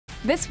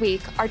This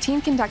week, our team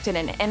conducted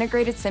an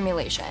integrated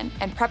simulation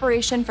in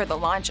preparation for the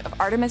launch of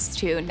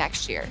Artemis II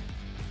next year.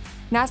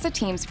 NASA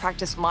teams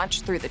practiced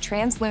launch through the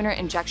Translunar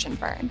Injection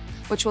Burn,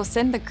 which will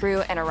send the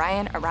crew and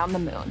Orion around the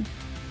moon.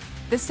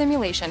 This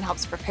simulation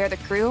helps prepare the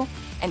crew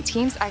and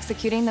teams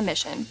executing the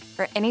mission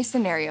for any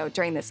scenario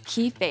during this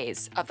key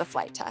phase of the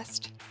flight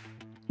test.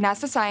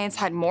 NASA science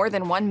had more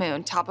than one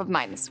moon top of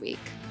mind this week.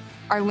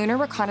 Our Lunar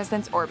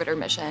Reconnaissance Orbiter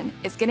mission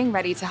is getting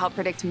ready to help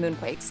predict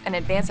moonquakes in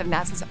advance of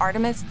NASA's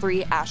Artemis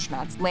III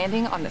astronauts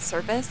landing on the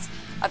surface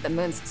of the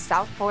moon's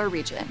south polar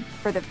region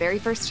for the very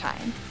first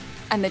time.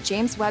 And the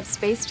James Webb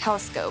Space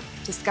Telescope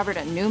discovered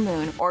a new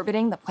moon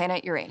orbiting the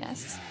planet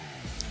Uranus.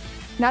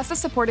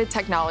 NASA-supported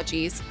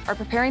technologies are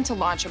preparing to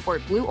launch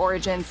aboard Blue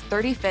Origin's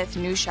 35th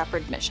New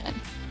Shepard mission.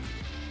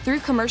 Through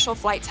commercial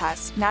flight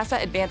tests,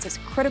 NASA advances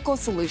critical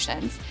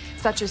solutions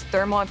such as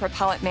thermal and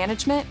propellant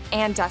management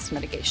and dust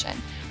mitigation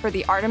for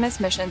the Artemis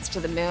missions to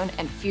the moon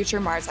and future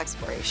Mars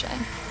exploration.